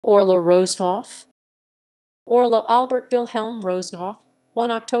Orla Rosenhoff. Orla Albert Vilhelm Rosenhoff,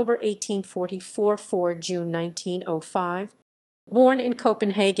 1 October 1844 – 4 June 1905. Born in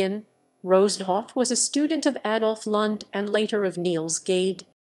Copenhagen, Rosenhoff was a student of Adolph Lund and later of Niels Gade.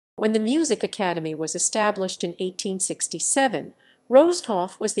 When the Music Academy was established in 1867,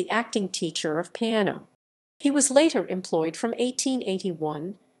 Rosenhoff was the acting teacher of piano. He was later employed from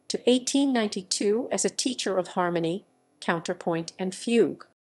 1881 to 1892 as a teacher of harmony, counterpoint, and fugue.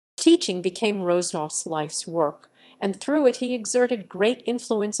 Teaching became Rosenhoff's life's work, and through it he exerted great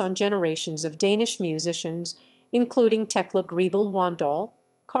influence on generations of Danish musicians, including Tekla Griebel-Wandall,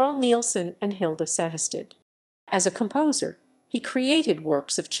 Carl Nielsen, and Hilda Sehested. As a composer, he created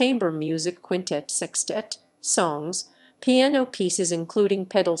works of chamber music, quintet, sextet, songs, piano pieces including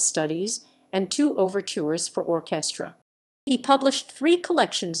pedal studies, and 2 overtures for orchestra. He published 3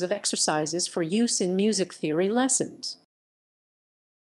 collections of exercises for use in music theory lessons.